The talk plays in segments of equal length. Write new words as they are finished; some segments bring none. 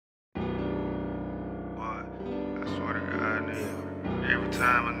swear to God, nigga. Every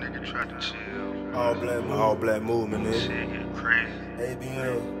time a nigga try to chill, all black movement, nigga. shit get crazy.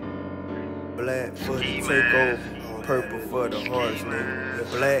 ABM, black for the takeover, purple for the hearts,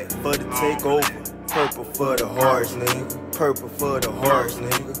 nigga. Black for the takeover, purple for the hearts, nigga. Purple for the hearts,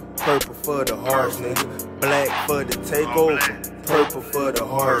 nigga. Purple for the hearts, nigga. Black for the takeover, purple for the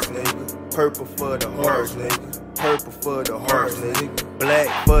hearts, nigga. Purple for the hearts, nigga. Purple for the hearts, nigga.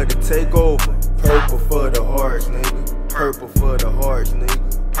 Black for the takeover, purple for the hearts, nigga. Purple for the hearts,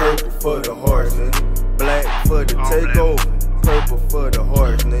 nigga. Purple for the hearts, nigga. Black for the takeover, purple for the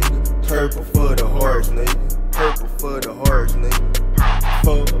hearts, nigga. Purple for the hearts, nigga. Purple for the hearts, nigga.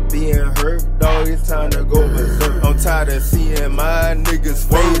 For being hurt, dog, it's time to go berserk. I'm tired of seeing my niggas'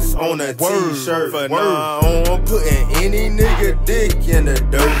 face on a t-shirt. For now on, putting any nigga dick in the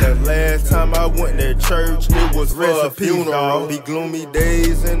dirt. The last time I went to church, it was for a funeral. Be gloomy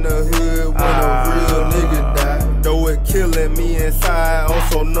days in the hood when a real nigga died. Though it killing me inside,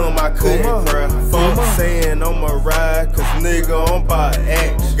 I'm so numb I couldn't cry. Fuck saying I'ma ride, cause nigga I'm about to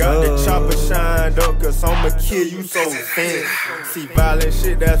act. Got the chopper shined up, cause I'ma kill you so fast. See violent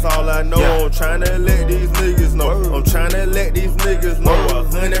shit, that's all I know. I'm tryna let these niggas know. I'm tryna let these niggas know.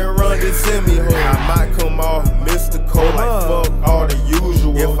 100 run to send me home. I might come off mystical, like fuck all the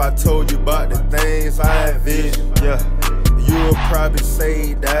usual. If I told you about the things I envision, you would probably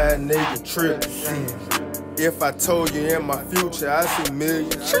say that nigga trippin'. If I told you in my future I see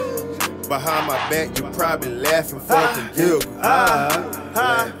millions behind my back, you probably laughing fucking guilty.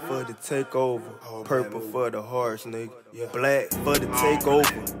 Black for the takeover, purple for the hearts, nigga. Black for the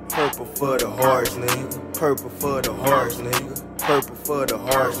takeover, purple for the hearts, nigga. Purple for the hearts, nigga. Purple for the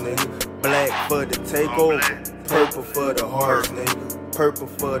hearts, nigga. Black for the takeover, purple for the hearts, nigga. Purple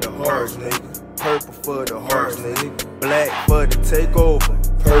for the hearts, nigga. Purple for the hearts, nigga. Black for the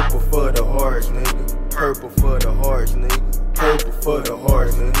takeover, purple for the hearts, nigga. Purple for the hearts, nigga. Purple for the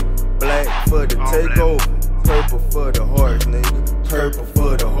hearts, nigga. Black for the takeover, purple for the hearts, nigga. Purple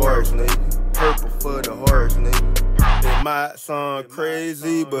for the hearts, nigga. Purple for the hearts, nigga. It might sound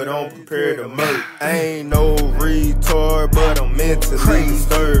crazy, but I'm prepared to murder. I ain't no retard, but I'm mentally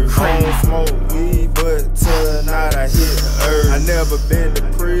disturbed. I don't smoke weed, but tonight I hit the earth. I never been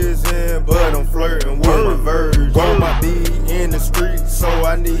to prison, but I'm flirting with my verge. I'ma be in the streets, so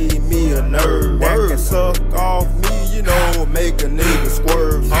I need me a nerve that can suck off me, you know, make a nigga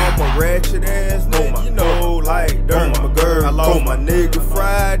swerve. I'm a ratchet ass nigga, you know, like dirt my girl. I lost my nigga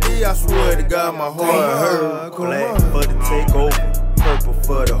Friday, I swear to God my heart hurt. Black for the takeover, purple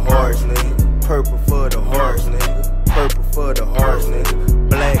for the hearts, nigga. Purple for the hearts, nigga. Purple for the hearts, nigga.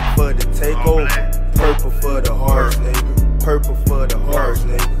 Black for the takeover, purple for the hearts, nigga. Purple for the hearts,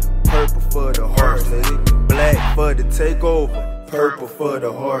 nigga. Purple for the hearts, nigga. Black for the takeover, purple for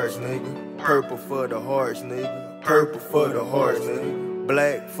the hearts, nigga. Purple for the hearts, nigga. Purple for the hearts, nigga.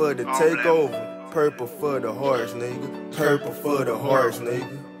 Black for the takeover, purple for the hearts, nigga. Purple for the hearts,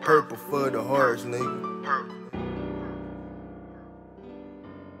 nigga. Purple for the hearts, nigga.